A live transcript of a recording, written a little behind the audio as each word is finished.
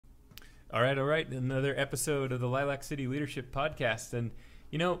All right. Another episode of the Lilac City Leadership Podcast. And,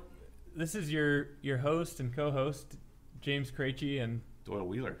 this is your host and co-host, James Krejci and Doyle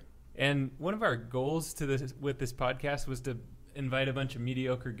Wheeler. And one of our goals with this podcast was to invite a bunch of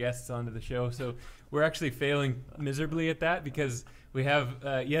mediocre guests onto the show. So we're actually failing miserably at that because we have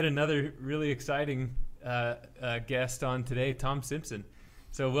yet another really exciting guest on today, Tom Simpson.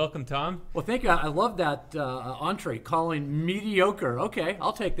 So welcome, Tom. Well, thank you. I love that entree, calling mediocre. Okay,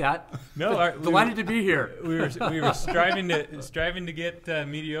 I'll take that. No, delighted to be here. We were striving to get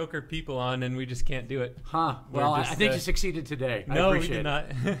mediocre people on, and we just can't do it. Huh? Well, I think you succeeded today. No, we did not.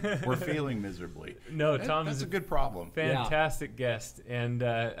 We're failing miserably. No, Tom that's is a good problem. Fantastic guest, and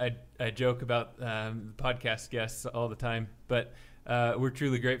I joke about podcast guests all the time, but. We're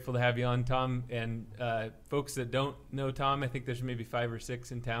truly grateful to have you on, Tom. And folks that don't know Tom, I think there's maybe 5 or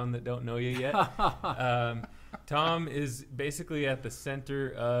 6 in town that don't know you yet. Tom is basically at the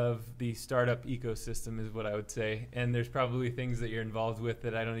center of the startup ecosystem, is what I would say. And there's probably things that you're involved with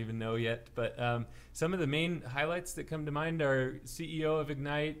that I don't even know yet. But some of the main highlights that come to mind are CEO of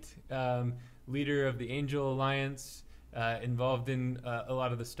Ignite, leader of the Angel Alliance, involved in a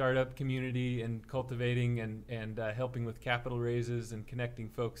lot of the startup community and cultivating and helping with capital raises and connecting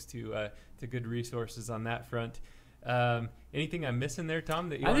folks to good resources on that front. Anything I'm missing there, Tom?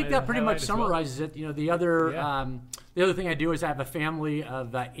 That you I think that pretty much summarizes well? it. The other thing I do is I have a family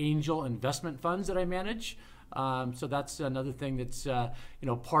of angel investment funds that I manage. So that's another thing that's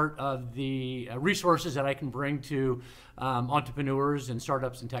part of the resources that I can bring to entrepreneurs and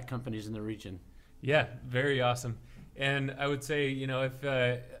startups and tech companies in the region. Yeah, very awesome. And I would say,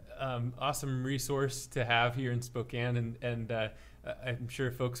 if awesome resource to have here in Spokane, and I'm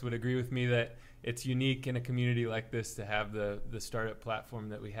sure folks would agree with me that it's unique in a community like this to have the startup platform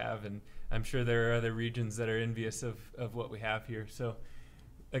that we have, and I'm sure there are other regions that are envious of what we have here. So,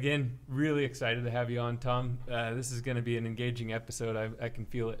 again, really excited to have you on, Tom. This is going to be an engaging episode. I can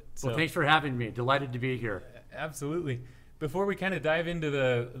feel it. So, well, thanks for having me. Delighted to be here. Absolutely. Before we kind of dive into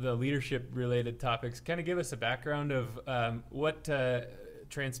the leadership-related topics, kind of give us a background of what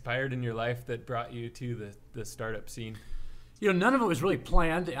transpired in your life that brought you to the startup scene. None of it was really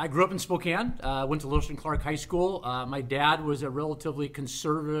planned. I grew up in Spokane, went to Lewis and Clark High School. My dad was a relatively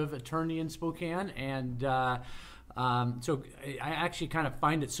conservative attorney in Spokane, and so I actually kind of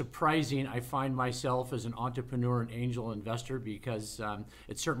find it surprising. I find myself as an entrepreneur and angel investor because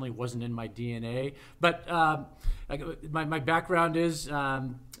it certainly wasn't in my DNA. But my background is,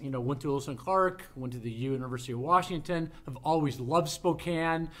 went to Lewis and Clark, went to the University of Washington. I've always loved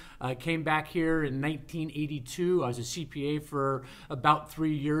Spokane. Came back here in 1982. I was a CPA for about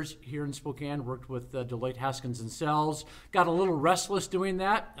 3 years here in Spokane. Worked with Deloitte Haskins and Sells. Got a little restless doing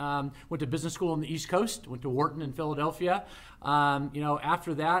that. Went to business school on the East Coast. Went to Wharton in Philadelphia.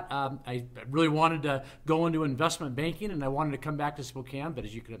 After that, I really wanted to go into investment banking, and I wanted to come back to Spokane. But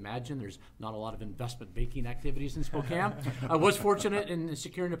as you can imagine, there's not a lot of investment banking activities in Spokane. I was fortunate in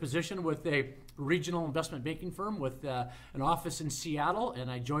securing a position with a regional investment banking firm with an office in Seattle,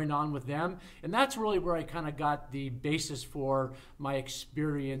 and I joined on with them. And that's really where I kind of got the basis for my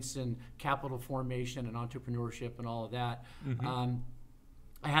experience in capital formation and entrepreneurship and all of that. Mm-hmm.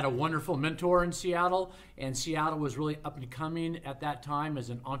 I had a wonderful mentor in Seattle, and Seattle was really up and coming at that time as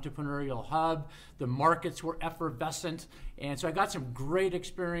an entrepreneurial hub. The markets were effervescent, and so I got some great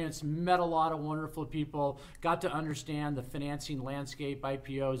experience, met a lot of wonderful people, got to understand the financing landscape,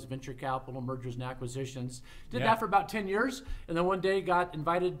 IPOs, venture capital, mergers and acquisitions. Did that for about 10 years, and then one day got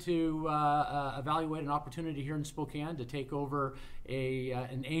invited to evaluate an opportunity here in Spokane to take over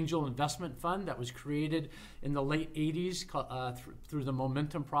an angel investment fund that was created in the late 80s through the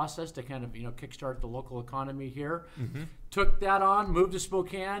Momentum process to kind of kickstart the local economy here. Mm-hmm. Took that on, moved to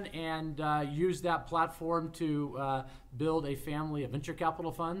Spokane, and used that platform to build a family of venture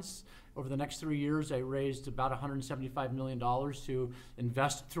capital funds. Over the next 3 years, I raised about $175 million to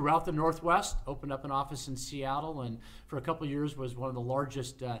invest throughout the Northwest, opened up an office in Seattle, and for a couple of years was one of the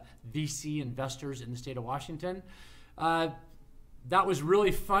largest VC investors in the state of Washington. That was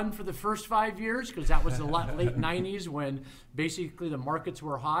really fun for the first 5 years because that was the late 90s when basically the markets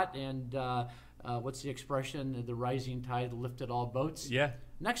were hot and what's the expression? The rising tide lifted all boats. Yeah.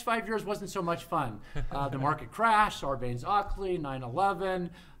 Next 5 years wasn't so much fun. The market crashed, Sarbanes-Oxley, 9/11.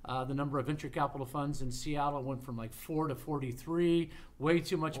 The number of venture capital funds in Seattle went from like 4 to 43, way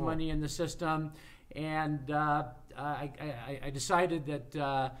too much money in the system. And I decided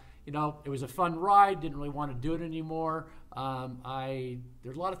that it was a fun ride, didn't really want to do it anymore.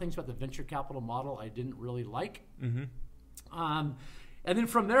 There's a lot of things about the venture capital model I didn't really like. Mm-hmm. And then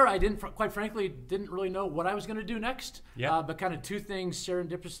from there, I quite frankly, didn't really know what I was going to do next. Yeah. But kind of two things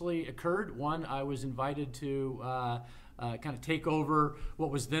serendipitously occurred. One, I was invited to kind of take over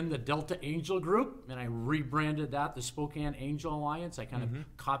what was then the Delta Angel Group, and I rebranded that the Spokane Angel Alliance. I kind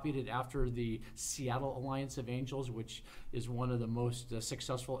of copied it after the Seattle Alliance of Angels, which is one of the most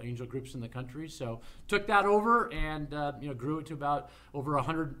successful angel groups in the country. So took that over and grew it to about over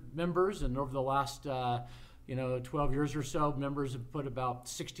 100 members, and over the last 12 years or so, members have put about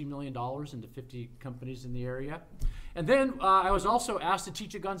 $60 million into 50 companies in the area. And then I was also asked to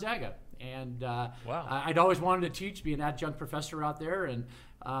teach at Gonzaga. And Wow. I'd always wanted to teach, be an adjunct professor out there. And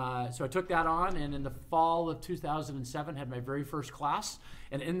so I took that on. And in the fall of 2007, had my very first class.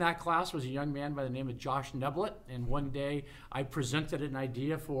 And in that class was a young man by the name of Josh Neblett. And one day I presented an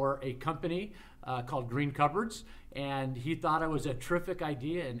idea for a company called Green Cupboards. And he thought it was a terrific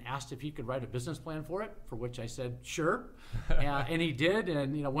idea and asked if he could write a business plan for it, for which I said, sure. And he did.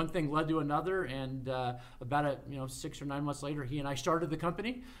 And, one thing led to another. And about 6 or 9 months later, he and I started the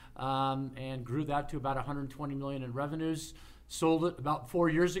company and grew that to about $120 million in revenues. Sold it about 4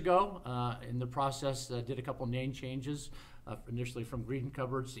 years ago. In the process, did a couple name changes. Initially from Green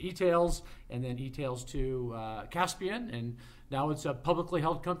Cupboards to E-Tails, and then E-Tails to Caspian, and now it's a publicly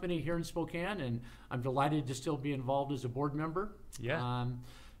held company here in Spokane, and I'm delighted to still be involved as a board member. Yeah.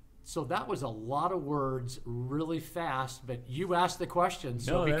 So that was a lot of words really fast, but you asked the question,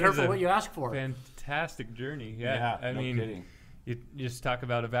 so No, be that careful is a what you ask for. Fantastic journey. Yeah. I no mean, kidding. you just talk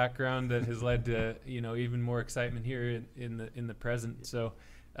about a background that has led to even more excitement here in the present. So.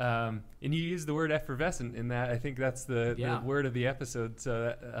 And you use the word effervescent in that. I think that's the word of the episode.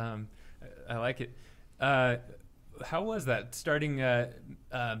 So I like it. How was that starting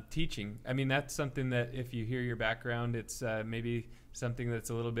teaching? I mean, that's something that if you hear your background, it's maybe something that's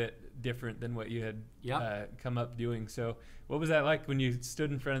a little bit different than what you had come up doing. So what was that like when you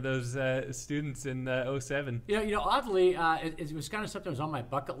stood in front of those students in 07? Oddly, it was kind of something that was on my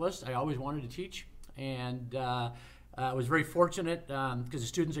bucket list. I always wanted to teach, and I was very fortunate because the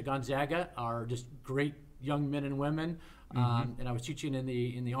students at Gonzaga are just great young men and women, and I was teaching in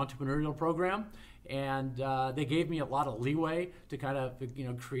the entrepreneurial program, and they gave me a lot of leeway to kind of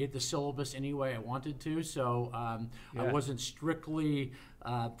create the syllabus any way I wanted to. So I wasn't strictly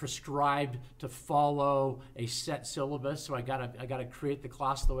prescribed to follow a set syllabus. So I got to create the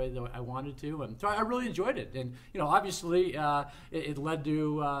class the way that I wanted to, and so I really enjoyed it. And obviously it led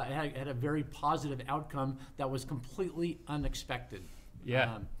to it had a very positive outcome that was completely unexpected.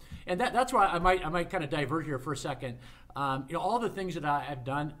 Yeah. And that's why I might kind of divert here for a second. All the things that I've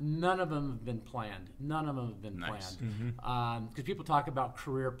done, none of them have been planned. None of them have been Nice. planned. Because people talk about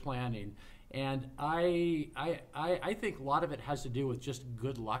career planning, and I think a lot of it has to do with just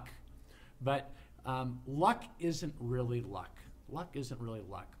good luck. But luck isn't really luck. Luck isn't really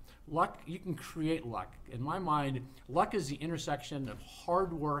luck. Luck, you can create luck. In my mind, luck is the intersection of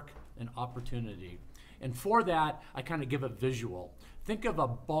hard work and opportunity. And for that, I kind of give a visual. Think of a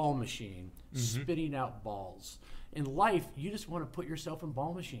ball machine spitting out balls. In life, you just want to put yourself in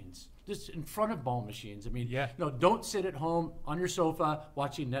ball machines, just in front of ball machines. I mean, don't sit at home on your sofa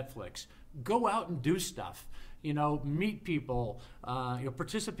watching Netflix. Go out and do stuff. Meet people,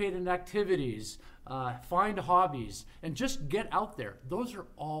 participate in activities, find hobbies, and just get out there. Those are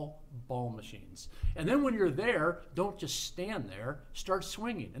all ball machines. And then when you're there, don't just stand there, start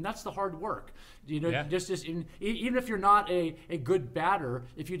swinging. And that's the hard work. Just even if you're not a good batter,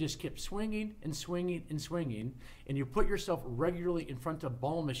 if you just keep swinging and swinging and swinging, and you put yourself regularly in front of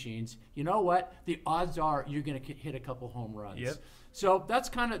ball machines, you know what? The odds are you're going to hit a couple home runs. Yep. So that's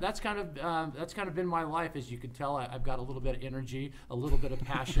kind of been my life. As you can tell, I've got a little bit of energy, a little bit of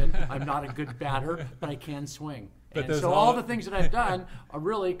passion. I'm not a good batter, but I can swing. But and so all the things that I've done are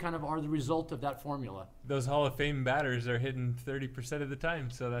really kind of are the result of that formula. Those Hall of Fame batters are hitting 30% of the time,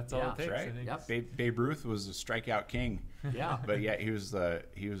 so that's all it takes. Right. I think. Yep. Babe Ruth was the strikeout king. Yeah. But he was the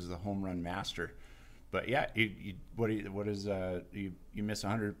home run master. But you miss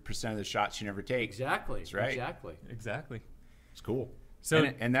 100% of the shots you never take. Exactly. That's right. Exactly. It's cool. So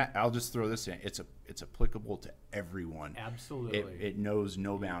and that I'll just throw this in. It's applicable to everyone. Absolutely. It knows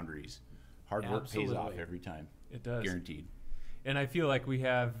no boundaries. Hard work pays off every time. It does. Guaranteed. And I feel like we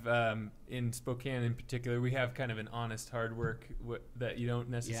have, in Spokane in particular, we have kind of an honest hard work that you don't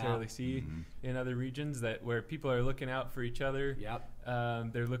necessarily see in other regions, where people are looking out for each other.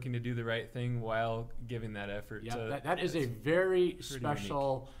 Yep. They're looking to do the right thing while giving that effort. Yep. So that is a very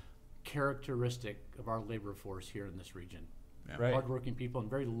special characteristic of our labor force here in this region. Yeah. Right. Hardworking people and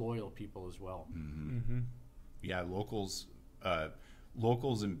very loyal people as well. Yeah, locals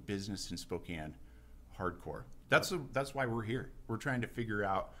in business in Spokane, hardcore. That's why we're here. We're trying to figure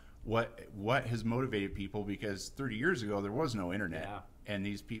out what has motivated people, because 30 years ago there was no internet. Yeah. And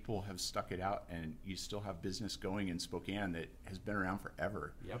these people have stuck it out, and you still have business going in Spokane that has been around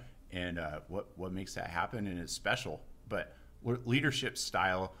forever. Yep. And what makes that happen, and it's special. But leadership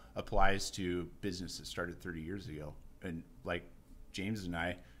style applies to business that started 30 years ago. And like James and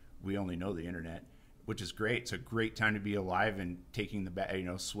I, we only know the internet, which is great. It's a great time to be alive and taking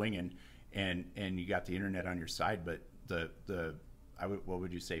the swinging, and you got the internet on your side. But what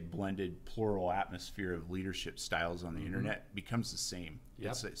would you say, blended plural atmosphere of leadership styles on the internet becomes the same.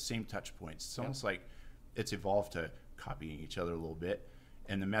 Yep. It's the same touch points. It's almost like it's evolved to copying each other a little bit,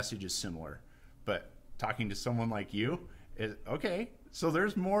 and the message is similar. But talking to someone like you is okay. So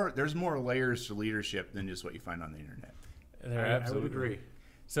there's more layers to leadership than just what you find on the internet. I would agree.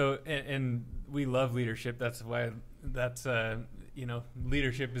 So, and we love leadership. That's why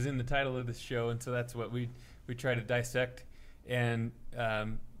leadership is in the title of this show, and so that's what we try to dissect and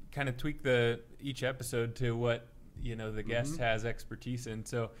kind of tweak each episode to what the guest has expertise in.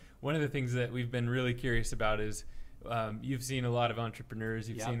 So one of the things that we've been really curious about is you've seen a lot of entrepreneurs,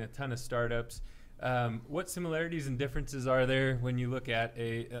 you've seen a ton of startups. What similarities and differences are there when you look at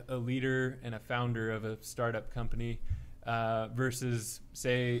a leader and a founder of a startup company versus,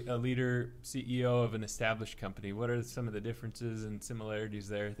 say, a leader, CEO of an established company? What are some of the differences and similarities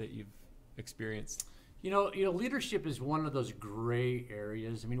there that you've experienced? Leadership is one of those gray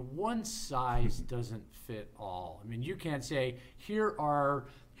areas. I mean, one size doesn't fit all. I mean, you can't say here are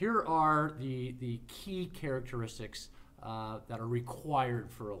the key characteristics that are required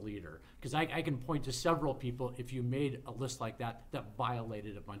for a leader, because I can point to several people, if you made a list like that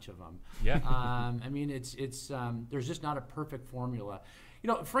violated a bunch of them. Yeah. I mean, it's there's just not a perfect formula.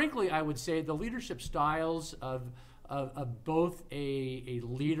 Frankly, I would say the leadership styles of both a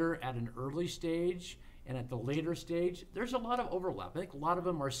leader at an early stage and at the later stage, there's a lot of overlap. I think a lot of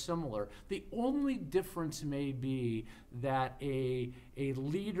them are similar. The only difference may be that a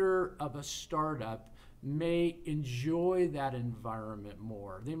leader of a startup may enjoy that environment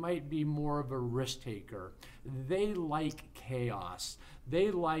more. They might be more of a risk taker. They like chaos.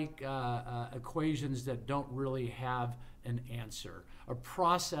 They like equations that don't really have an answer, a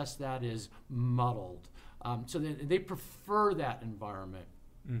process that is muddled. So they prefer that environment.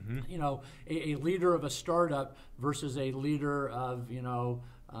 Mm-hmm. A leader of a startup versus a leader of a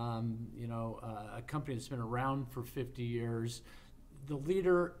company that's been around for 50 years. The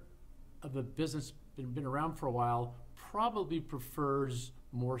leader of a business been around for a while probably prefers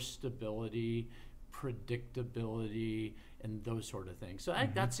more stability, predictability, and those sort of things. So I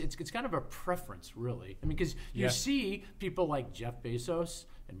think it's kind of a preference, really. I mean, because you see people like Jeff Bezos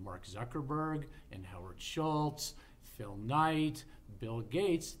and Mark Zuckerberg and Howard Schultz, Phil Knight, Bill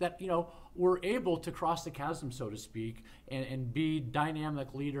Gates, that were able to cross the chasm, so to speak, and be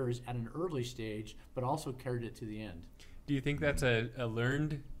dynamic leaders at an early stage, but also carried it to the end. Do you think that's a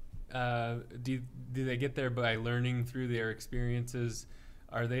learned? Do they get there by learning through their experiences?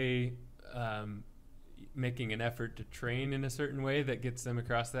 Are they making an effort to train in a certain way that gets them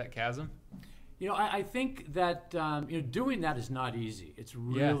across that chasm? I think that doing that is not easy. It's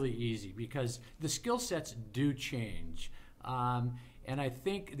really easy because the skill sets do change. And I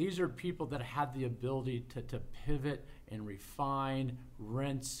think these are people that have the ability to pivot and refine,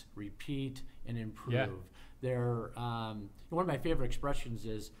 rinse, repeat, and improve. Yeah. They're one of my favorite expressions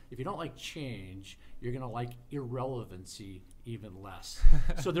is, if you don't like change, you're going to like irrelevancy even less.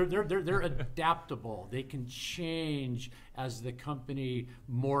 So they're adaptable. They can change as the company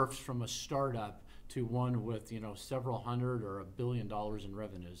morphs from a startup to one with several hundred or $1 billion in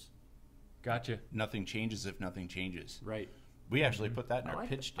revenues. Gotcha. Nothing changes if nothing changes. Right. We actually put that in our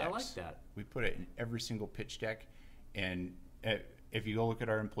pitch decks. I like that. We put it in every single pitch deck, and if you go look at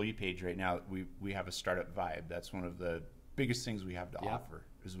our employee page right now, we have a startup vibe. That's one of the biggest things we have to offer,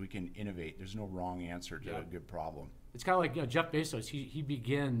 is we can innovate. There's no wrong answer to a good problem. It's kind of like Jeff Bezos. He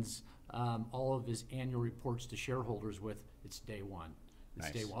begins all of his annual reports to shareholders with, it's day one.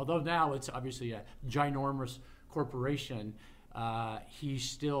 It's day one. Although now it's obviously a ginormous corporation, he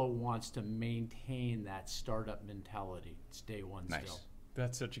still wants to maintain that startup mentality. It's day one still.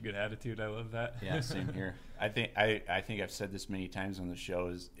 That's such a good attitude. I love that. Yeah, same here. I think I've said this many times on the show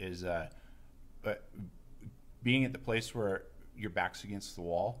is being at the place where your back's against the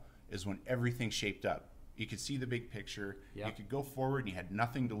wall is when everything's shaped up. You could see the big picture. Yep. You could go forward and you had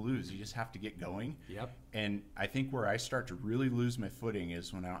nothing to lose. You just have to get going. Yep. And I think where I start to really lose my footing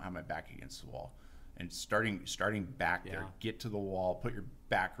is when I don't have my back against the wall. And starting back there, get to the wall, put your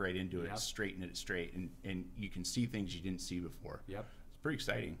back right into it, straighten it straight, and you can see things you didn't see before. Yep. Pretty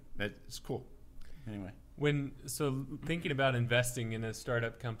exciting. It's cool. Anyway. So thinking about investing in a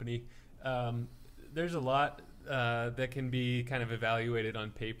startup company, there's a lot that can be kind of evaluated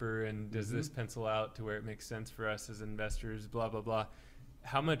on paper, and does this pencil out to where it makes sense for us as investors, blah, blah, blah.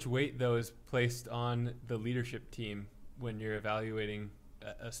 How much weight, though, is placed on the leadership team when you're evaluating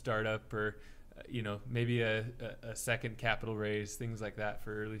a startup or, maybe a second capital raise, things like that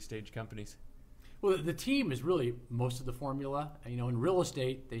for early stage companies? Well, the team is really most of the formula. In real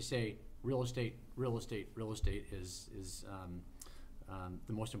estate, they say real estate is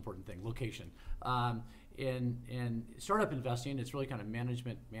the most important thing, location. In startup investing, it's really kind of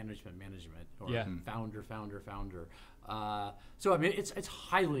management, or founder. So it's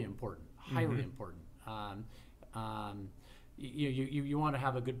highly important, important. You want to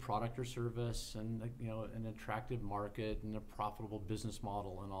have a good product or service, and an attractive market and a profitable business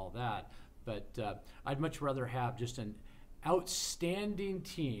model and all that. But I'd much rather have just an outstanding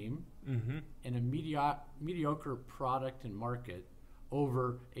team and a mediocre product and market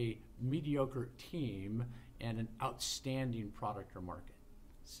over a mediocre team and an outstanding product or market.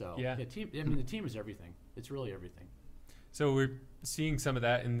 So the team is everything. It's really everything. So we're seeing some of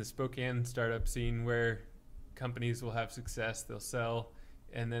that in the Spokane startup scene, where companies will have success, they'll sell,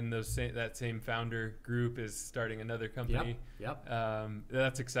 and then that same founder group is starting another company. Yep.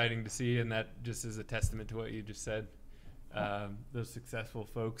 That's exciting to see, and that just is a testament to what you just said. Those successful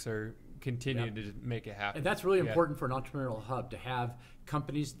folks are continuing to make it happen. And that's really important for an entrepreneurial hub, to have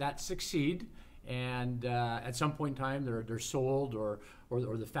companies that succeed, and at some point in time they're sold, or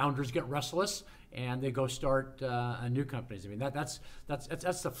the founders get restless and they go start new companies. I mean, that's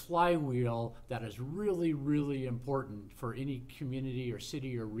the flywheel that is really, really important for any community or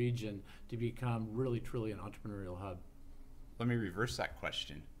city or region to become really, truly an entrepreneurial hub. Let me reverse that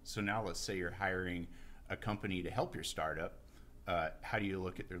question. So now let's say you're hiring a company to help your startup. How do you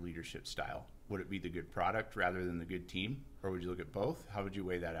look at their leadership style? Would it be the good product rather than the good team? Or would you look at both? How would you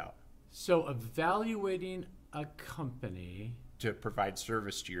weigh that out? So evaluating a company to provide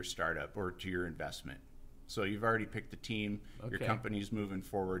service to your startup or to your investment. So you've already picked the team, your company's moving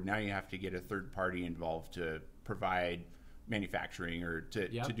forward. Now you have to get a third party involved to provide manufacturing or to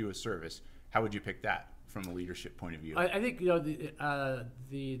do a service. How would you pick that from a leadership point of view? I think the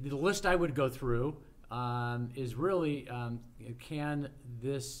list I would go through is really, can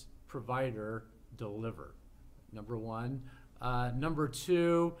this provider deliver? Number one. Number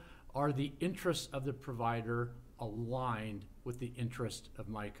two, are the interests of the provider aligned with the interest of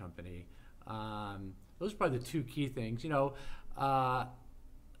my company? Those are probably the two key things.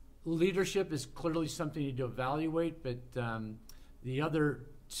 Leadership is clearly something you need to evaluate, but the other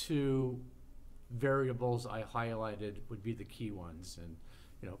two variables I highlighted would be the key ones. And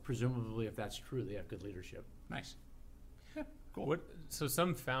presumably, if that's true, they have good leadership. Nice. Yeah, cool. So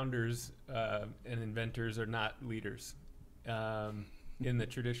some founders and inventors are not leaders in the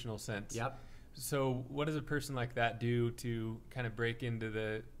traditional sense. Yep. So what does a person like that do to kind of break into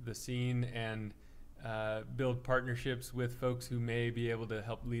the scene and build partnerships with folks who may be able to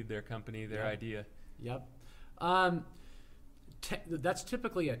help lead their company, their idea? Yep. That's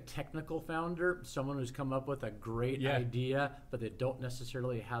typically a technical founder, someone who's come up with a great idea, but they don't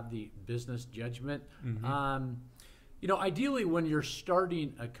necessarily have the business judgment. Ideally, when you're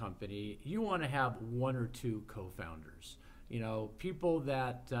starting a company, you want to have one or two co-founders. People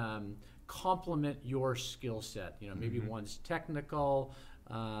that complement your skill set. Maybe one's technical,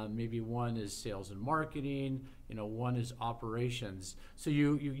 maybe one is sales and marketing, one is operations. So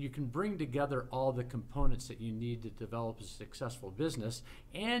you can bring together all the components that you need to develop a successful business,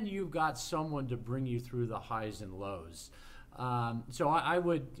 and you've got someone to bring you through the highs and lows. So I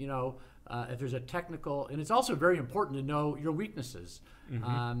would, if there's a technical, and it's also very important to know your weaknesses.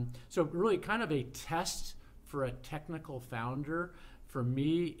 So really kind of a test for a technical founder, for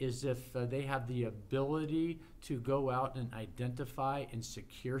me, is if they have the ability to go out and identify and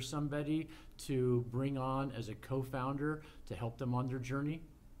secure somebody to bring on as a co-founder to help them on their journey.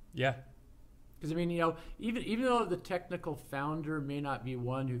 Yeah. Because even though the technical founder may not be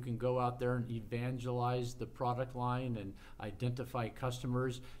one who can go out there and evangelize the product line and identify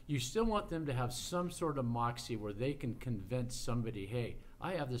customers, you still want them to have some sort of moxie where they can convince somebody, hey,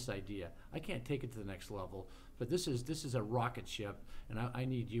 I have this idea. I can't take it to the next level, but this is a rocket ship, and I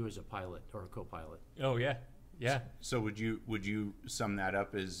need you as a pilot or a co-pilot. Oh yeah, yeah. So would you sum that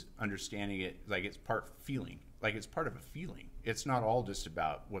up as understanding it like it's part feeling, like it's part of a feeling? It's not all just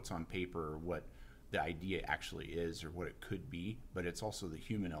about what's on paper or what the idea actually is or what it could be, but it's also the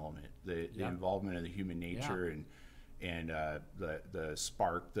human element, the involvement of the human nature and the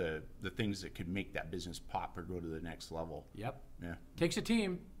spark, the things that could make that business pop or go to the next level. Yep. Yeah. Takes a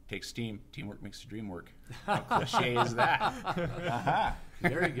team. takes team. Teamwork makes the dream work. How cliche is that? Uh-huh.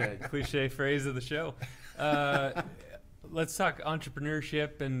 Very good. Cliche phrase of the show. Let's talk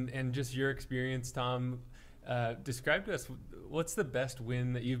entrepreneurship and just your experience, Tom. Describe to us, what's the best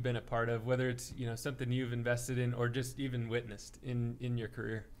win that you've been a part of, whether it's something you've invested in or just even witnessed in your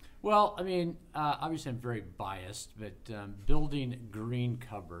career? Well, I mean, obviously I'm very biased, but building green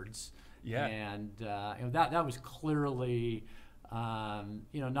cupboards, and that was clearly,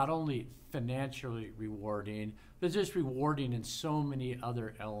 not only financially rewarding, but just rewarding in so many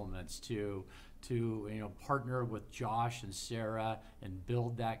other elements to partner with Josh and Sarah and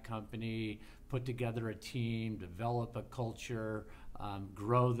build that company, put together a team, develop a culture,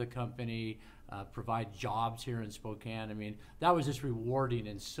 grow the company, provide jobs here in Spokane. I mean, that was just rewarding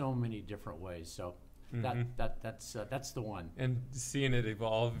in so many different ways. So that's the one. And seeing it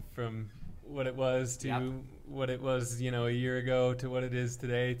evolve from what it was to what it was, a year ago to what it is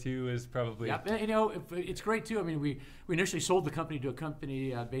today too is probably. Yeah, it's great too. I mean, we initially sold the company to a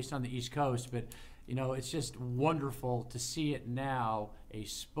company based on the East Coast, but it's just wonderful to see it now, a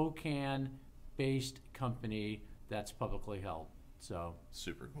Spokane-based company that's publicly held. So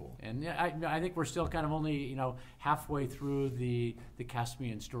super cool. And I think we're still kind of only halfway through the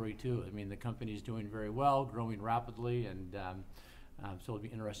Caspian story too. I mean, the company's doing very well, growing rapidly, and so it'll be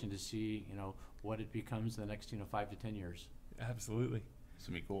interesting to see what it becomes in the next 5 to 10 years. Absolutely, it's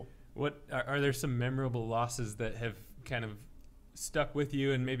gonna be cool. What are there some memorable losses that have kind of stuck with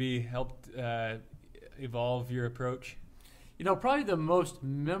you and maybe helped evolve your approach? Probably the most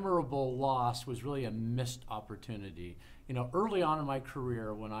memorable loss was really a missed opportunity. Early on in my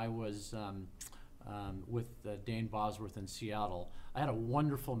career, when I was with Dane Bosworth in Seattle, I had a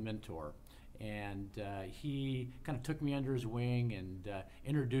wonderful mentor. And he kind of took me under his wing and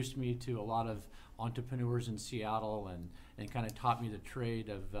introduced me to a lot of entrepreneurs in Seattle and kind of taught me the trade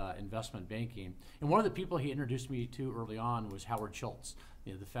of investment banking. And one of the people he introduced me to early on was Howard Schultz,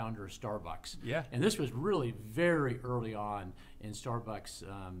 the founder of Starbucks. Yeah. And this was really very early on in Starbucks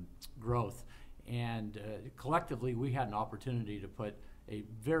growth. And collectively, we had an opportunity to put a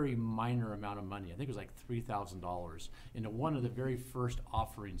very minor amount of money, I think it was like $3,000, into one of the very first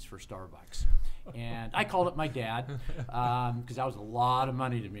offerings for Starbucks. And I called up my dad, because that was a lot of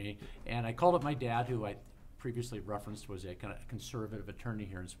money to me. And I called up my dad, who I previously referenced was a kind of conservative attorney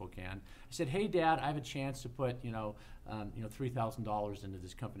here in Spokane. I said, "Hey, Dad, I have a chance to put $3,000 into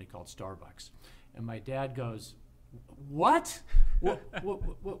this company called Starbucks." And my dad goes, "What?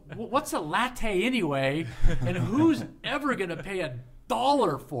 What's a latte anyway? And who's ever going to pay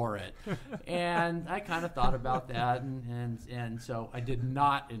 $1 for it?" And I kind of thought about that, and so I did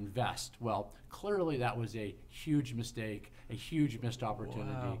not invest. Well, clearly that was a huge mistake, a huge missed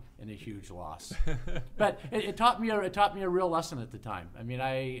opportunity, Wow. and a huge loss. But it taught me a real lesson at the time. I mean,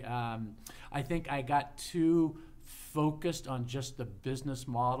 I think I got too focused on just the business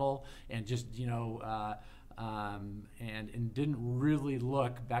model and just and didn't really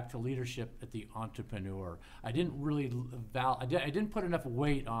look back to leadership at the entrepreneur. I didn't really I didn't put enough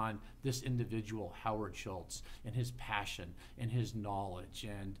weight on this individual, Howard Schultz, and his passion and his knowledge,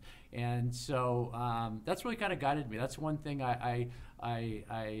 and so that's really kind of guided me. That's one thing I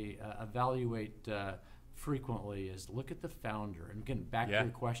evaluate frequently, is look at the founder. And again, back to your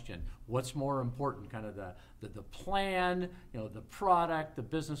question, what's more important, kind of the plan, the product, the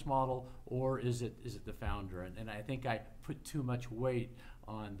business model, or is it the founder? And I think I put too much weight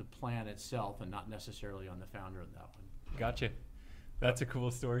on the plan itself and not necessarily on the founder in that one. Gotcha. That's a cool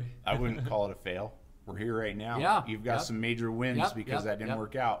story. I wouldn't call it a fail. We're here right now. Yeah. You've got some major wins because that didn't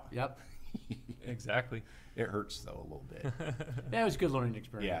work out. Yep. Exactly. It hurts though a little bit. Yeah, it was a good learning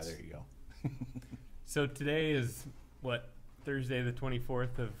experience. Yeah, there you go. So today is what, Thursday the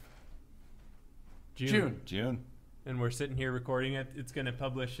 24th of June. And we're sitting here recording it. It's going to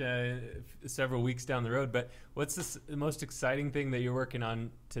publish several weeks down the road. But what's the most exciting thing that you're working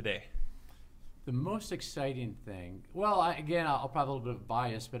on today? The most exciting thing, well, I'll probably a little bit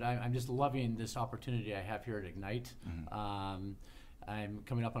biased, but I'm just loving this opportunity I have here at Ignite. Mm-hmm. I'm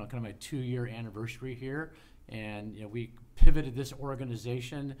coming up on kind of my 2-year anniversary here, and we pivoted this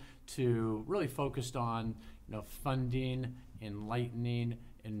organization to really focused on funding, enlightening,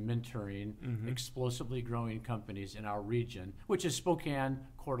 and mentoring explosively growing companies in our region, which is Spokane,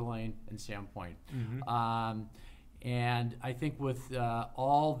 Coeur d'Alene, and Sandpoint. Mm-hmm. And I think with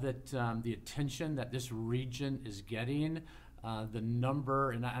all that the attention that this region is getting, the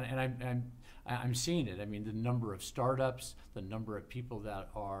number, and I'm seeing it. I mean, the number of startups, the number of people that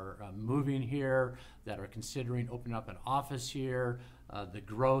are moving here, that are considering opening up an office here, the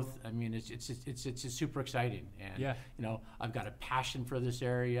growth. I mean, it's just super exciting. And Yeah. you know, I've got a passion for this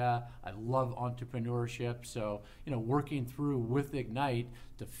area. I love entrepreneurship. So, you know, working through with Ignite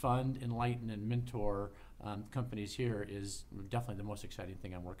to fund, enlighten, and mentor companies here is definitely the most exciting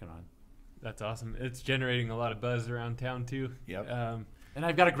thing I'm working on. That's awesome. It's generating a lot of buzz around town too. Yep. And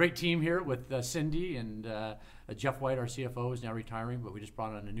I've got a great team here with Cindy and Jeff White, our CFO, is now retiring, but we just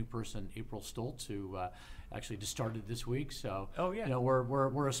brought on a new person, April Stoltz, who actually just started this week. So, Oh, yeah. you know,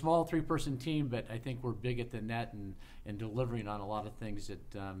 we're a small 3-person team, but I think we're big at the net and delivering on a lot of things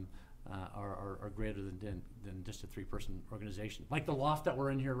that are greater than just a 3-person organization. Like the loft that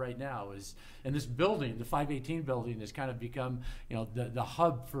we're in here right now is, and this building, the 518 building, has kind of become, you know, the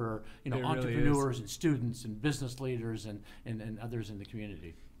hub for, you know, It really entrepreneurs and students and business leaders and others in the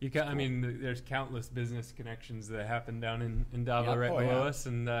community. I mean, there's countless business connections that happen down in Davao Yep. right Oh, below yeah. us,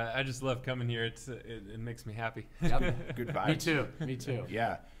 and I just love coming here. It makes me happy. Yep. Good vibes. Me too. Me too.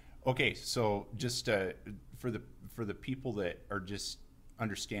 Yeah. Okay. So just for the people that are just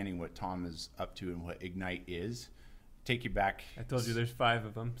understanding what Tom is up to and what Ignite is, take you back. I told you there's 5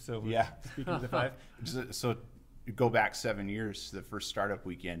 of them, so we're Yeah. speaking of the 5. So go back 7 years to the first startup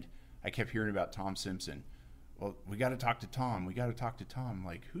weekend. I kept hearing about Tom Simpson. Well, we got to talk to Tom. We got to talk to Tom.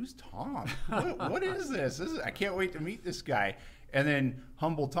 Like, who's Tom? What is this? I can't wait to meet this guy. And then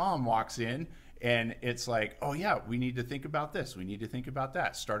humble Tom walks in, and it's like, oh yeah, we need to think about this. We need to think about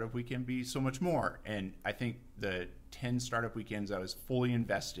that. Startup weekend be so much more. And I think the 10 startup weekends I was fully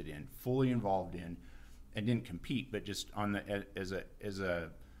invested in, fully involved in, and didn't compete, but just on the as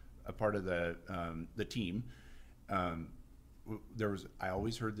a part of the team. I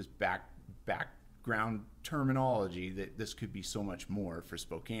always heard this background terminology that this could be so much more for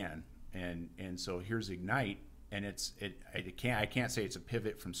Spokane, and so here's Ignite, and I can't say it's a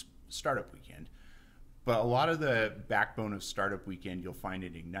pivot from Startup Weekend, but a lot of the backbone of Startup Weekend you'll find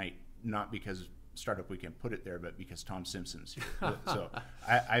in Ignite, not because Startup Weekend put it there, but because Tom Simpson's here. So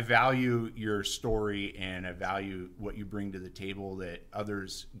I value your story, and I value what you bring to the table that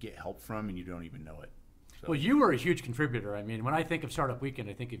others get help from and you don't even know it. So. Well, you were a huge contributor. I mean, when I think of Startup Weekend,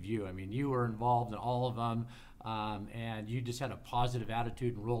 I think of you. I mean, you were involved in all of them, and you just had a positive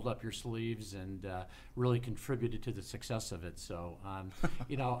attitude and rolled up your sleeves and really contributed to the success of it. So,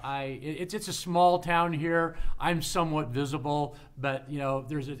 you know, it's a small town here. I'm somewhat visible, but you know,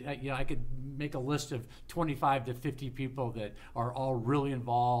 I could make a list of 25 to 50 people that are all really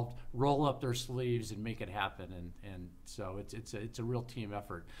involved, roll up their sleeves, and make it happen. And so it's a real team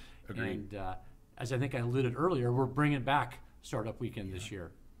effort. Agreed. And as I think I alluded earlier, we're bringing back Startup Weekend this year.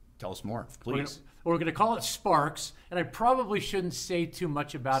 Tell us more, please. We're going to call it Sparks, and I probably shouldn't say too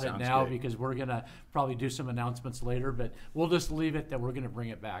much about Sounds it now good. because we're going to probably do some announcements later, but we'll just leave it that we're going to bring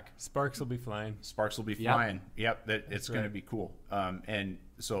it back. Sparks will be flying. Sparks will be Yep. flying. Yep, it's going to right. be cool. And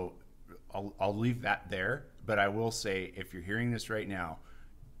so I'll leave that there, but I will say, if you're hearing this right now,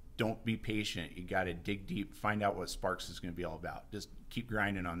 don't be patient. You got to dig deep, find out what Sparks is going to be all about. Just keep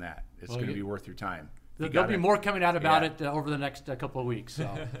grinding on that. It's Well, going to be worth your time. You There'll be gotta- more coming out about Yeah. it over the next couple of weeks.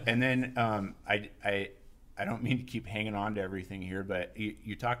 So. And then I don't mean to keep hanging on to everything here, but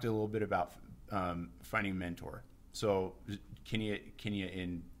you talked a little bit about finding a mentor. So can you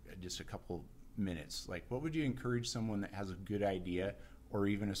in just a couple minutes, like, what would you encourage someone that has a good idea or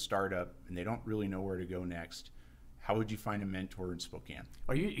even a startup and they don't really know where to go next? How would you find a mentor in Spokane?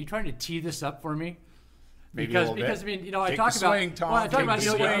 Are you trying to tee this up for me? Maybe a little bit. Because I mean, you know, I Take talk the about swing, Tom. well, I talk Take about the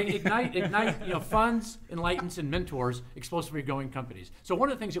you know, swing. ignite, you know, funds, enlightens, and mentors explosively growing companies. So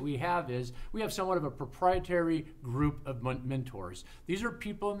one of the things that we have is we have somewhat of a proprietary group of mentors. These are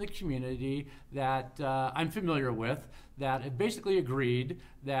people in the community that I'm familiar with that have basically agreed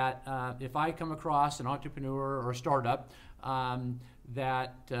that if I come across an entrepreneur or a startup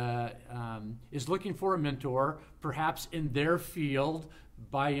that is looking for a mentor, perhaps in their field,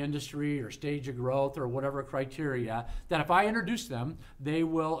 by industry or stage of growth or whatever criteria, that if I introduce them, they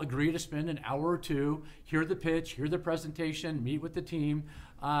will agree to spend an hour or two, hear the pitch, hear the presentation, meet with the team.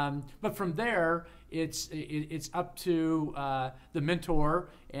 But from there, it's up to the mentor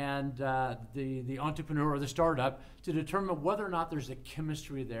and the entrepreneur or the startup to determine whether or not there's a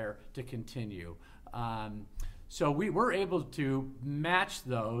chemistry there to continue. So we're able to match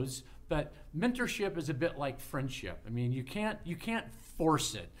those, but mentorship is a bit like friendship. I mean, you can't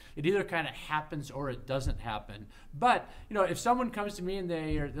force it. It either kind of happens or it doesn't happen. But you know, if someone comes to me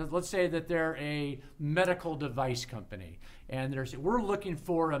and let's say that they're a medical device company and we're looking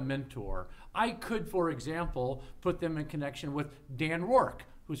for a mentor, I could, for example, put them in connection with Dan Rourke,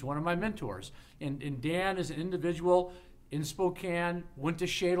 who's one of my mentors. And Dan is an individual in Spokane, went to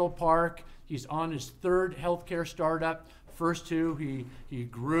Shadle Park. He's on his third healthcare startup. First two, he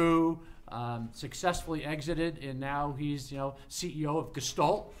grew, successfully exited, and now he's CEO of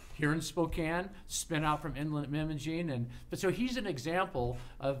Gestalt here in Spokane, spin out from Inland Imaging, but so he's an example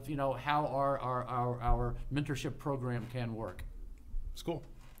of how our mentorship program can work. It's cool.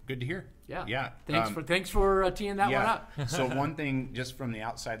 Good to hear. Yeah. Thanks for teeing that one up. So one thing, just from the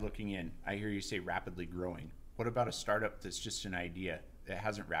outside looking in, I hear you say rapidly growing. What about a startup that's just an idea that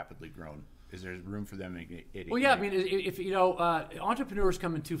hasn't rapidly grown? Is there room for them? Well, yeah. I mean, if entrepreneurs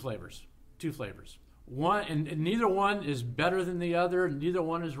come in two flavors. One, and neither one is better than the other. Neither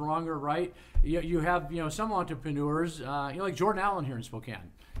one is wrong or right. You have some entrepreneurs, like Jordan Allen here in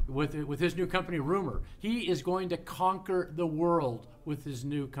Spokane, with his new company Rumor. He is going to conquer the world with his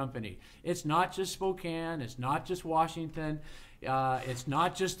new company. It's not just Spokane. It's not just Washington. It's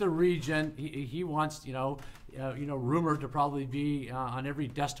not just the region. He wants Rumor to probably be on every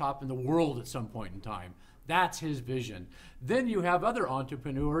desktop in the world at some point in time. That's his vision. Then you have other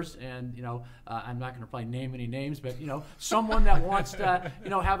entrepreneurs, and I'm not going to probably name any names, but someone that wants to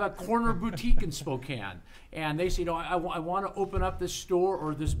have a corner boutique in Spokane, and they say, I want to open up this store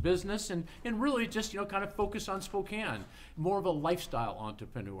or this business, and really just kind of focus on Spokane. More of a lifestyle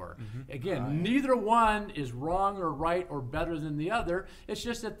entrepreneur. Mm-hmm. Again, neither one is wrong or right or better than the other. It's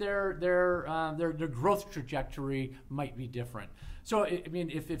just that their growth trajectory might be different. So, I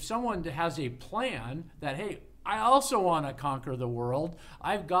mean, if someone has a plan that, hey, I also want to conquer the world,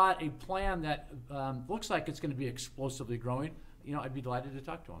 I've got a plan that looks like it's going to be explosively growing, I'd be delighted to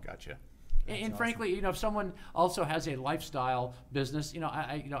talk to them. Gotcha. And awesome. Frankly, if someone also has a lifestyle business,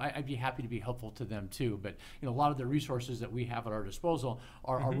 I'd be happy to be helpful to them too. But a lot of the resources that we have at our disposal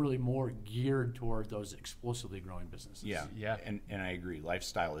are really more geared toward those explosively growing businesses. Yeah. And I agree.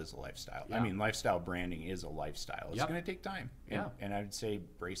 Lifestyle is a lifestyle. Yeah. I mean, lifestyle branding is a lifestyle. It's going to take time. And I would say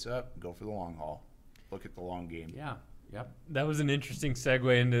brace up, go for the long haul, look at the long game. Yeah. Yep. That was an interesting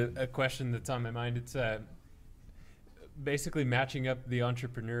segue into a question that's on my mind. It's basically matching up the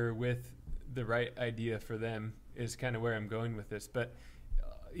entrepreneur with the right idea for them is kind of where I'm going with this. But,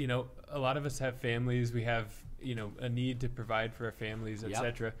 a lot of us have families. We have, a need to provide for our families, et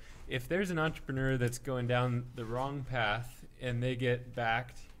cetera. If there's an entrepreneur that's going down the wrong path and they get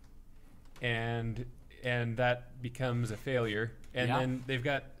backed and that becomes a failure, and then they've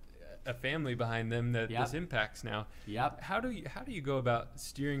got a family behind them that this impacts now. How do you go about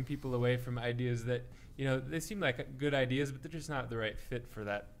steering people away from ideas that, they seem like good ideas, but they're just not the right fit for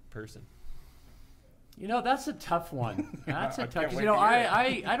that person? That's a tough one. That's a tough.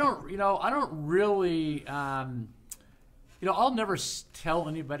 I don't really. I'll never tell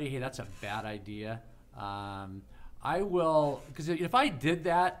anybody, hey, that's a bad idea. I will, because if I did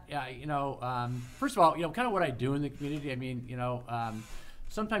that, first of all, kind of what I do in the community. I mean,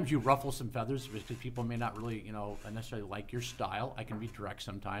 sometimes you ruffle some feathers because people may not really, necessarily like your style. I can be direct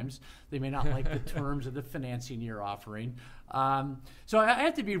sometimes. They may not like the terms of the financing you're offering. So I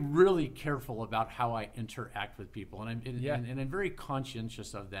have to be really careful about how I interact with people, and I'm very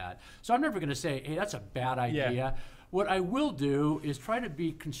conscientious of that. So I'm never going to say, hey, that's a bad idea. Yeah. What I will do is try to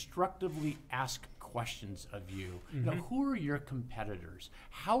be constructively ask questions of you. Mm-hmm. Who are your competitors?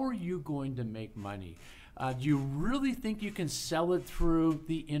 How are you going to make money? Do you really think you can sell it through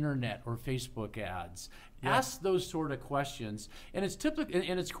the internet or Facebook ads? Yeah. Ask those sort of questions, and it's typically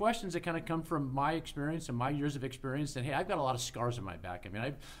and it's questions that kind of come from my experience and my years of experience. And hey, I've got a lot of scars on my back. I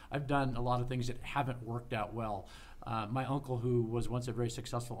mean, I've done a lot of things that haven't worked out well. My uncle, who was once a very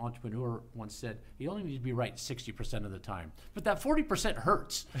successful entrepreneur, once said, "You only need to be right 60% of the time, but that 40%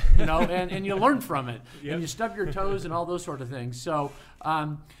 hurts, and you learn from it, and you stub your toes and all those sort of things." So,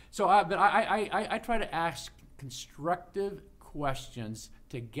 but I try to ask constructive questions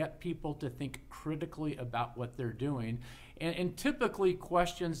to get people to think critically about what they're doing, and typically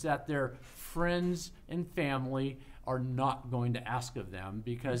questions that their friends and family are not going to ask of them,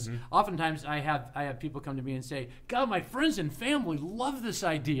 because oftentimes I have people come to me and say, "God, my friends and family love this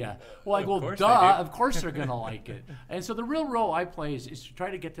idea." Well, I go, "Duh, of course they're going to like it." And so the real role I play is to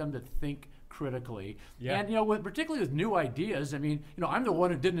try to get them to think critically. Yeah. And particularly with new ideas, I mean, I'm the one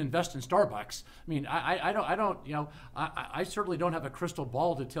who didn't invest in Starbucks. I mean, I certainly don't have a crystal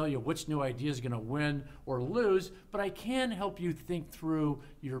ball to tell you which new idea is going to win or lose, but I can help you think through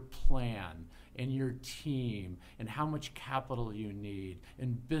your plan and your team and how much capital you need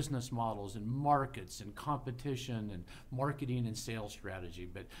and business models and markets and competition and marketing and sales strategy.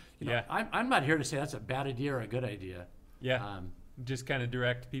 But I'm not here to say that's a bad idea or a good idea. Yeah. Just kind of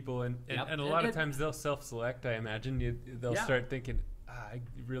direct people, and a lot of times they'll self-select. I imagine they'll start thinking, I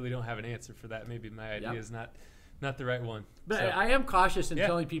really don't have an answer for that. Maybe my idea Yep. is not the right one. But So, I am cautious in Yeah.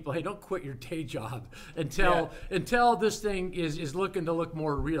 telling people, hey, don't quit your day job until this thing is looking to look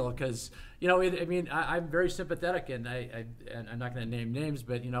more real. Because I'm very sympathetic, and I'm not going to name names,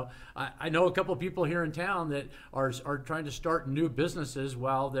 but I know a couple of people here in town that are trying to start new businesses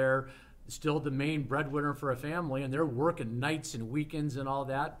while they're still the main breadwinner for a family, and they're working nights and weekends and all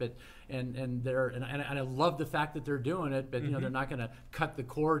that. But and I love the fact that they're doing it, but they're not going to cut the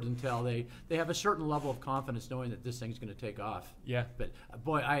cord until they have a certain level of confidence knowing that this thing's going to take off. Yeah. But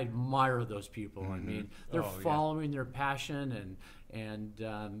boy, I admire those people. I mean, they're Oh, yeah. following their passion and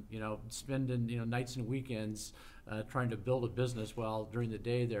spending nights and weekends trying to build a business while during the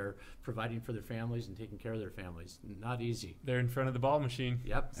day they're providing for their families and taking care of their families. Not easy. They're in front of the ball machine.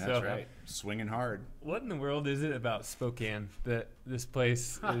 Yep. That's So- right. Swinging hard. What in the world is it about Spokane that this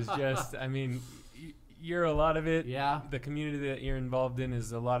place is just, I mean, you're a lot of it. Yeah. The community that you're involved in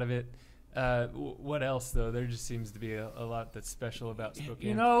is a lot of it. What else, though? There just seems to be a lot that's special about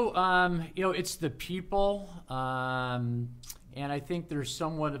Spokane. It's the people, and I think there's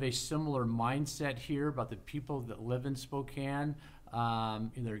somewhat of a similar mindset here about the people that live in Spokane.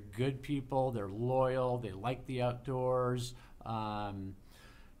 They're good people. They're loyal. They like the outdoors.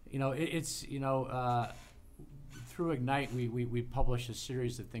 Through Ignite, we publish a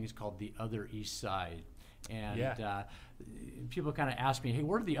series of things called The Other East Side. And people kind of ask me, hey,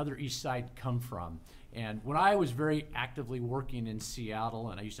 where did the Other East Side come from? And when I was very actively working in Seattle,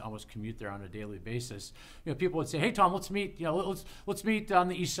 and I used to almost commute there on a daily basis, people would say, hey, Tom, let's meet, let's meet on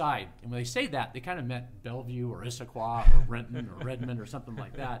the East Side. And when they say that, they kind of meant Bellevue or Issaquah or Renton or Redmond or something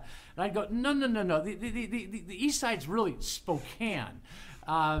like that. And I'd go, no. The East Side's really Spokane.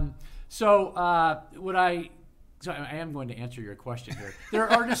 So I am going to answer your question here. There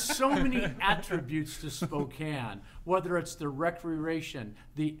are just so many attributes to Spokane, whether it's the recreation,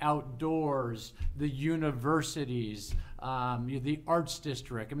 the outdoors, the universities, the arts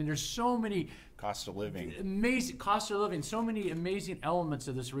district. I mean, there's so many Cost of living. amazing cost of living, so many amazing elements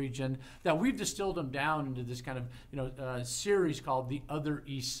of this region that we've distilled them down into this kind of series called The Other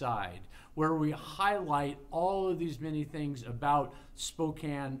East Side, where we highlight all of these many things about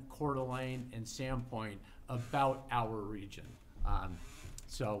Spokane, Coeur d'Alene, and Sandpoint about our region.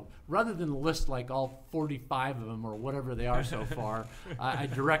 So rather than list like all 45 of them or whatever they are so far, I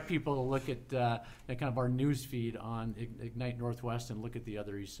direct people to look at kind of our news feed on Ignite Northwest and look at the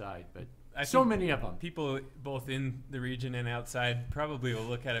Other East Side. But I so think many of them. People both in the region and outside probably will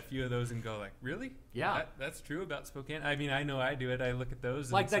look at a few of those and go like, really? Yeah. That's true about Spokane? I mean, I know I do it. I look at those.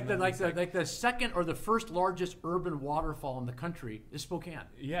 And Like some of these, the second or the first largest urban waterfall in the country is Spokane,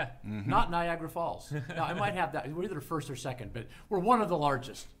 yeah. not Niagara Falls. Now, I might have that. We're either first or second, but we're one of the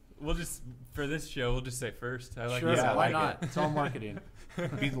largest. We'll just, for this show, we'll just say first. I like Sure, that. I why like not? It's all marketing.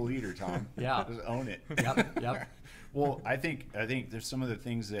 Be the leader, Tom. Yeah. Just own it. Yep. Well, I think there's some of the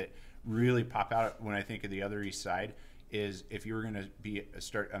things that really pop out when I think of the Other East Side is if you were going to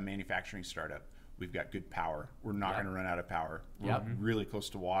start a manufacturing startup, we've got good power. We're not going to run out of power. We're Yep. really close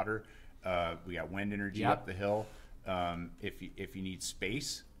to water. We got wind energy Yep. up the hill. If you need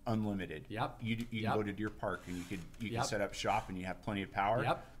space, unlimited. Yep. You can Yep. go to Deer Park and you can Yep. set up shop and you have plenty of power.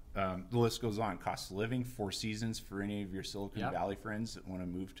 Yep. The list goes on. Cost of living, 4 seasons for any of your Silicon Yep. Valley friends that want to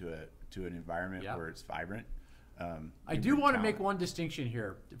move to an environment Yep. where it's vibrant. I do want to make one distinction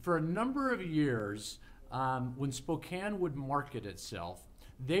here. For a number of years, when Spokane would market itself,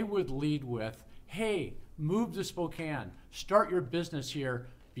 they would lead with, hey, move to Spokane, start your business here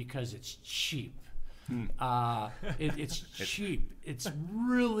because it's cheap. It's cheap. It's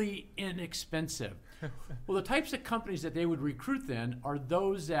really inexpensive. Well, the types of companies that they would recruit then are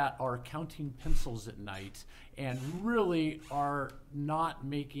those that are counting pencils at night and really are not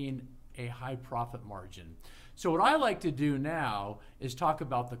making a high profit margin. So what I like to do now is talk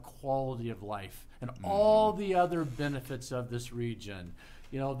about the quality of life and all the other benefits of this region.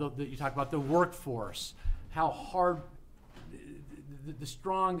 You know, you talk about the workforce, how hard, the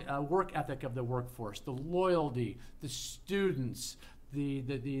strong work ethic of the workforce, the loyalty, the students,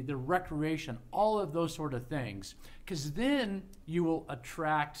 the recreation, all of those sort of things. Because then you will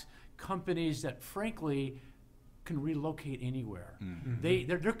attract companies that, frankly, can relocate anywhere.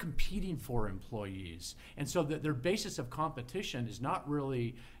 They're competing for employees, and so their basis of competition is not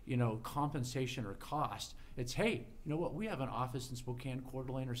really compensation or cost. It's, hey, you know what? We have an office in Spokane, Coeur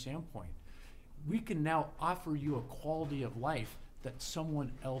d'Alene, or Sandpoint. We can now offer you a quality of life that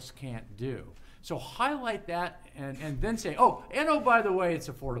someone else can't do. So highlight that, and then say, oh, by the way, it's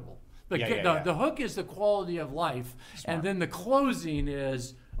affordable. The hook is the quality of life, and then the closing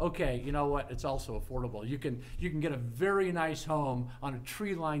is, okay, you know what? It's also affordable. You can get a very nice home on a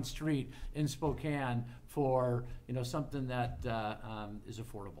tree-lined street in Spokane for something that is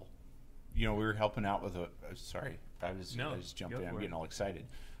affordable. We were helping out with sorry, I was jumping. I'm for getting all excited.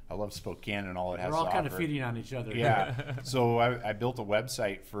 I love Spokane and all it has to We're all offer. kind of feeding on each other. Yeah. So I built a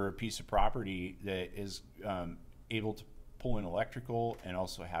website for a piece of property that is able to pull in electrical and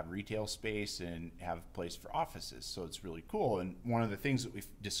also have retail space and have a place for offices. So it's really cool. And one of the things that we've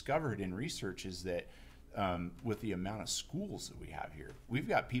discovered in research is that with the amount of schools that we have here, we've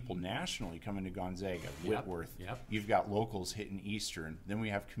got people nationally coming to Gonzaga, Whitworth. Yep. You've got locals hitting Eastern. Then we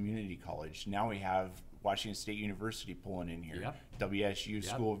have community college. Now we have Washington State University pulling in here. Yep. WSU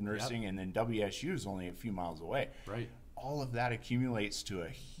School of Nursing, and then WSU is only a few miles away. Right. All of that accumulates to a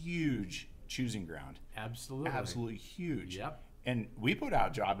huge choosing ground. Absolutely Huge. Yep. And we put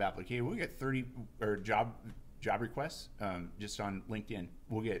out job applications. We get 30 or job requests just on LinkedIn.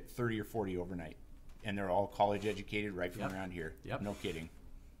 We'll get 30 or 40 overnight, and they're all college educated right from around here. Yep. No kidding.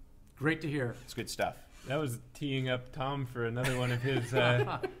 Great to hear. It's good stuff. That was teeing up Tom for another one of his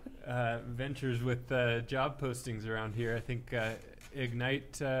ventures with job postings around here. I think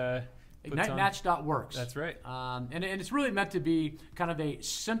Ignite. IgniteMatch.works. That's right. And it's really meant to be kind of a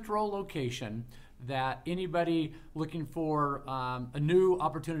central location that anybody looking for a new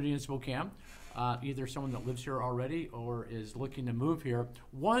opportunity in Spokane, either someone that lives here already or is looking to move here,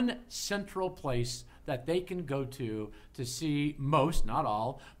 one central place that they can go to see most, not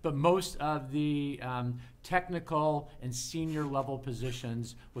all, but most of the technical and senior level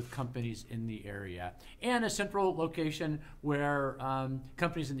positions with companies in the area. And a central location where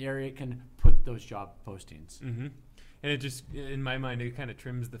companies in the area can put those job postings. Mm-hmm. And it just, in my mind, it kind of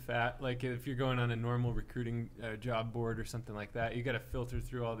trims the fat. Like if you're going on a normal recruiting job board or something like that, you got to filter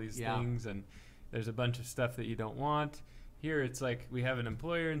through all these things, and there's a bunch of stuff that you don't want. Here, it's like we have an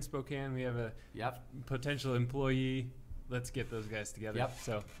employer in Spokane, we have a potential employee. Let's get those guys together. Yep.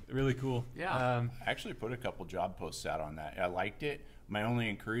 So really cool. Yeah. I actually put a couple job posts out on that. I liked it. My only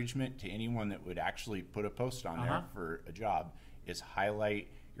encouragement to anyone that would actually put a post on there for a job is highlight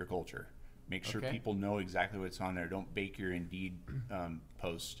your culture. Make sure people know exactly what's on there. Don't bake your Indeed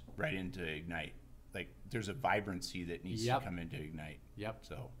post right into Ignite. Like there's a vibrancy that needs to come into Ignite. Yep.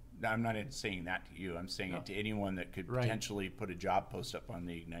 So I'm not saying that to you. I'm saying it to anyone that could potentially put a job post up on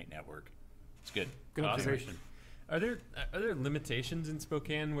the Ignite network. It's good. Good observation. Are there limitations in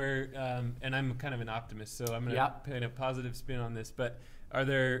Spokane where, and I'm kind of an optimist, so I'm going to put a positive spin on this, but are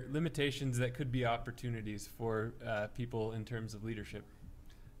there limitations that could be opportunities for people in terms of leadership?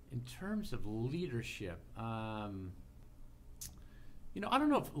 In terms of leadership, I don't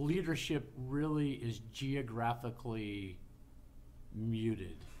know if leadership really is geographically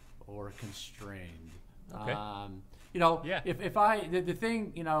muted or constrained. Okay.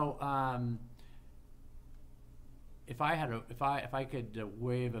 If I could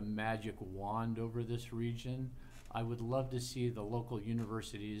wave a magic wand over this region, I would love to see the local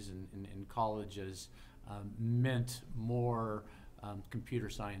universities and colleges mint more computer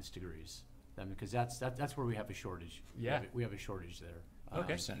science degrees, because that's where we have a shortage. Yeah, we have a shortage there.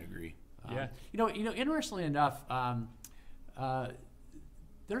 Okay, 100% agree. Interestingly enough,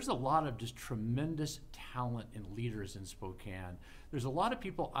 there's a lot of just tremendous talent and leaders in Spokane. There's a lot of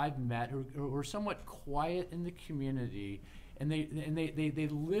people I've met who are somewhat quiet in the community, and they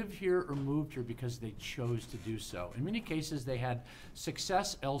live here or moved here because they chose to do so. In many cases, they had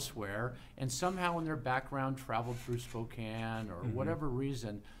success elsewhere, and somehow in their background traveled through Spokane or whatever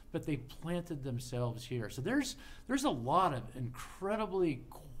reason, but they planted themselves here. So there's a lot of incredibly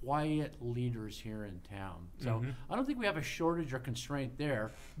quiet leaders here in town. So I don't think we have a shortage or constraint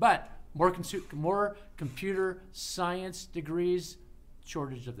there, but more computer science degrees,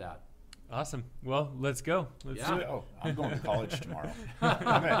 shortage of that. Awesome. Well, let's go. Let's do it. Oh, I'm going to college tomorrow. I'm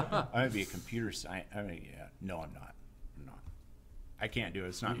gonna be a computer science. No, I'm not. I can't do it.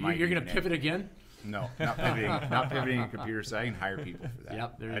 It's not my. You're going to pivot again? No, not pivoting. Not pivoting in computer science. I can hire people for that.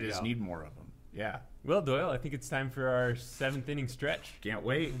 Yep, there you I just go. need more of them. Yeah. Well, Doyle, I think it's time for our 7th inning stretch. Can't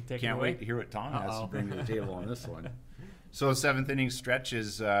wait. Take it Can't away. wait to hear what Tom has to bring to the table on this one. So 7th inning stretch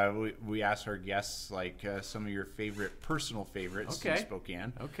is we ask our guests some of your personal favorites in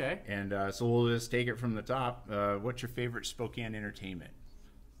Spokane. Okay. And so we'll just take it from the top. What's your favorite Spokane entertainment?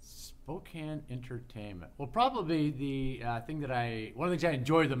 Spokane entertainment. Well, probably the one of the things I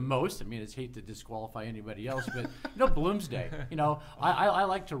enjoy the most. I mean, it's hate to disqualify anybody else, but Bloomsday. I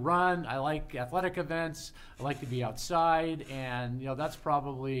like to run. I like athletic events. I like to be outside, and that's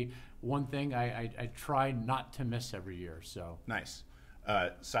probably one thing I try not to miss every year. So nice.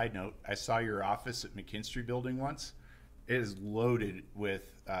 Side note: I saw your office at McKinstry Building once. It is loaded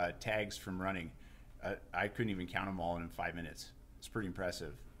with tags from running. I couldn't even count them all in 5 minutes. It's pretty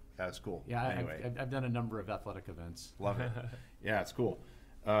impressive. That was cool. Yeah, anyway, I've done a number of athletic events. love it. Yeah, it's cool.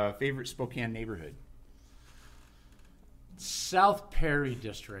 Favorite Spokane neighborhood? South Perry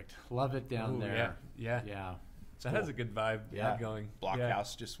District. Love it down Ooh, there. Yeah. Yeah. That has a good vibe Yeah. going.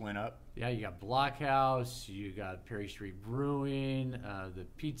 Blockhouse just went up. Yeah, you got Blockhouse, you got Perry Street Brewing, the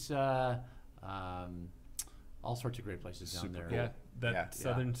pizza, all sorts of great places down Super there. cool. Yeah, that Yeah.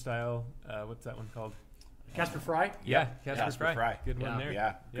 southern style. What's that one called? Casper Fry? Yeah, Casper Casper Fry. Good Yeah. one there.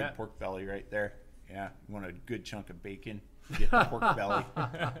 Yeah, good Yeah. pork belly right there. Yeah, you want a good chunk of bacon, get the pork belly.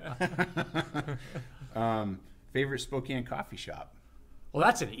 Favorite Spokane coffee shop? Well,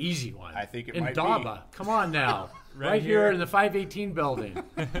 that's an easy one. I think it in might be. Daba. Come on now. Right here here. in the 518 building.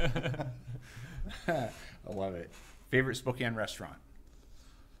 I love it. Favorite Spokane restaurant?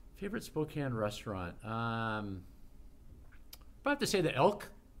 Favorite Spokane restaurant? I have to say the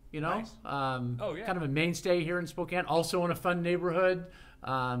Elk, Nice. Oh, yeah. Kind of a mainstay here in Spokane. Also in a fun neighborhood.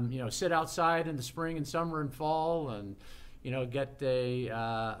 Sit outside in the spring and summer and fall and, get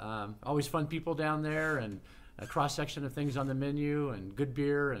always fun people down there and a cross-section of things on the menu and good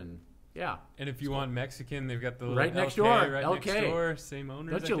beer and, yeah. And if you want Mexican, they've got the little Right next LK, door, right LK. next door, same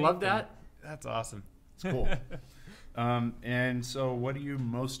owners. Don't I you think, love and that? That's awesome. It's cool. And so what do you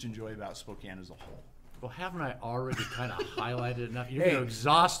most enjoy about Spokane as a whole? Well, haven't I already kind of highlighted enough? You're Hey. going to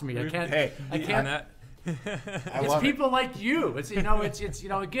exhaust me. I can't. Hey. I On can't. that. I It's love it. people like you. It's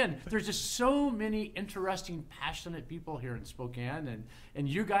again. There's just so many interesting, passionate people here in Spokane, and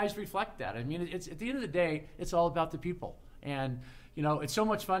you guys reflect that. I mean, it's at the end of the day, it's all about the people, and it's so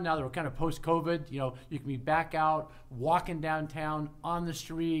much fun now that we're kind of post-COVID. You can be back out walking downtown on the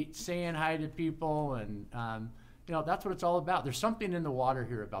street, saying hi to people, and that's what it's all about. There's something in the water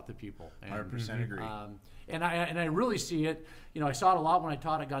here about the people. And, 100% agree. And I really see it. I saw it a lot when I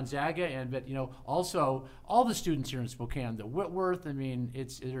taught at Gonzaga, but also all the students here in Spokane, the Whitworth. I mean,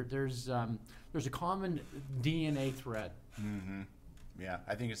 there's a common DNA thread. Yeah,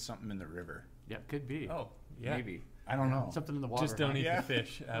 I think it's something in the river. Yeah, could be. Oh, yeah. Maybe. I don't know. Something in the water. Just don't eat Yeah. the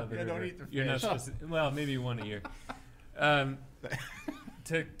fish out of the Yeah, river. don't eat the You're not fish. supposed to. Well, maybe one a year.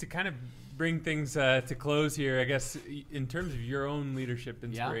 To kind of bring things to close here, I guess, in terms of your own leadership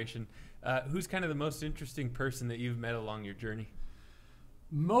inspiration, who's kind of the most interesting person that you've met along your journey?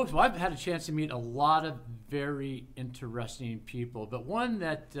 Well, I've had a chance to meet a lot of very interesting people, but one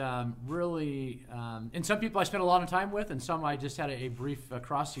that really, and some people I spent a lot of time with, and some I just had a brief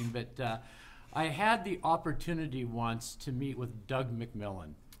crossing, but I had the opportunity once to meet with Doug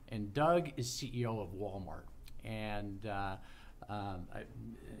McMillon, and Doug is CEO of Walmart, and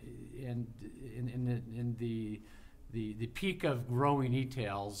in the peak of growing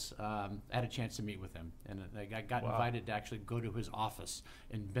e-tails, I had a chance to meet with him, and I got invited to actually go to his office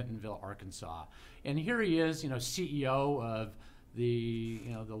in Bentonville, Arkansas. And here he is, CEO of the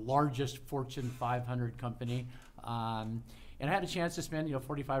largest Fortune 500 company. And I had a chance to spend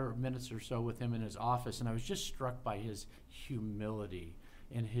 45 minutes or so with him in his office, and I was just struck by his humility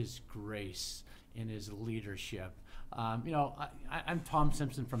and his grace and his leadership. I'm Tom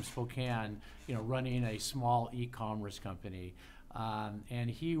Simpson from Spokane, running a small e-commerce company. And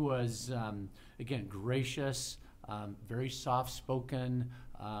he was, again, gracious, very soft-spoken,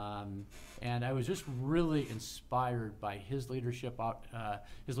 and I was just really inspired by his leadership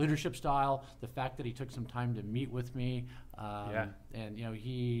style, the fact that he took some time to meet with me, and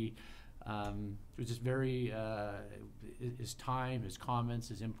he was just very, his time, his comments,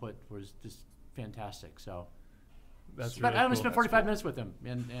 his input was just fantastic. So. That's But really I only cool. spent 45 minutes with him,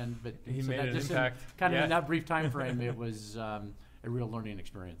 but He so made that an just impact. Kind of Yeah. in that brief time frame, it was a real learning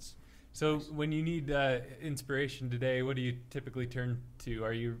experience. So when you need inspiration today, what do you typically turn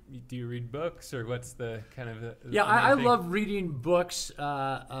to? Do you read books, or what's the kind of the I main thing? love reading books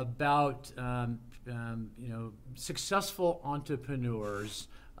about successful entrepreneurs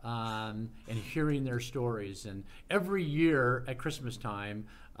and hearing their stories. And every year at Christmas time,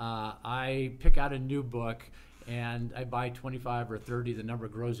 I pick out a new book. And I buy 25 or 30, the number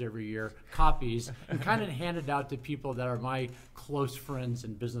grows every year, copies, and kind of hand it out to people that are my close friends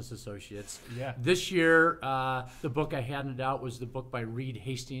and business associates. Yeah. This year, the book I handed out was the book by Reed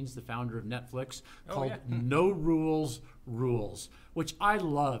Hastings, the founder of Netflix, called No Rules, Rules, which I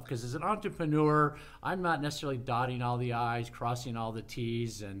love because as an entrepreneur, I'm not necessarily dotting all the I's, crossing all the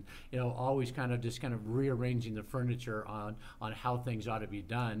T's, and always kind of rearranging the furniture on how things ought to be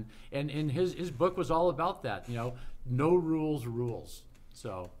done. And his book was all about that. No rules, rules.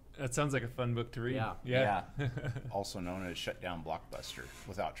 So That sounds like a fun book to read. Yeah. Yeah. Also known as Shut Down Blockbuster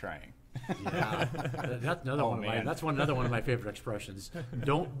without trying. Yeah, that's another one of my. man. That's another one of my favorite expressions.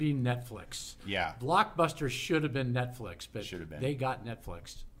 Don't be Netflix. Yeah. Blockbuster should have been Netflix, but Should have been. they got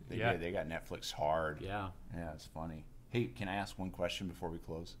Netflixed. They Yeah. did. They got Netflix hard. Yeah. Yeah, it's funny. Hey, can I ask one question before we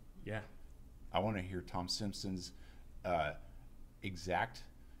close? Yeah. I want to hear Tom Simpson's exact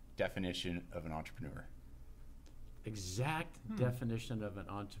definition of an entrepreneur. Exact definition of an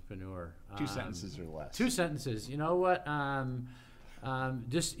entrepreneur. 2 sentences or less. 2 sentences. You know what?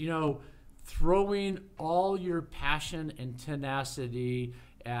 Just throwing all your passion and tenacity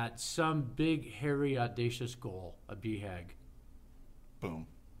at some big, hairy, audacious goal. A BHAG. Boom.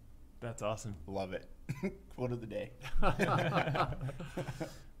 That's awesome. Love it. Quote of the day.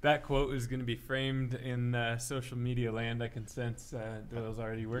 That quote is going to be framed in social media land. I can sense Doyle's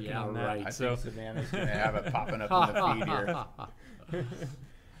already working Yeah, on that. right. I So, think Savannah's going to have it popping up in the feed here.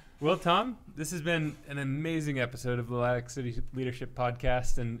 well, Tom, this has been an amazing episode of the Lilac City Leadership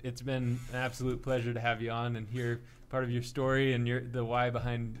Podcast, and it's been an absolute pleasure to have you on and hear part of your story and the why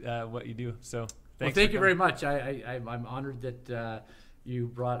behind what you do. So, thanks. Thank you very much. I'm honored that you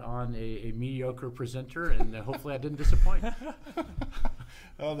brought on a mediocre presenter, and hopefully I didn't disappoint.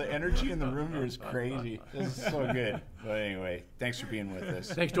 Oh, the energy in the room here is crazy. This is so good. But anyway, thanks for being with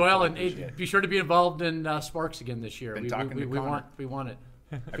us. Thanks, Doyle, and Appreciate it. be sure to be involved in Sparks again this year. Been talking to we Connor. want it.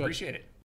 I appreciate it.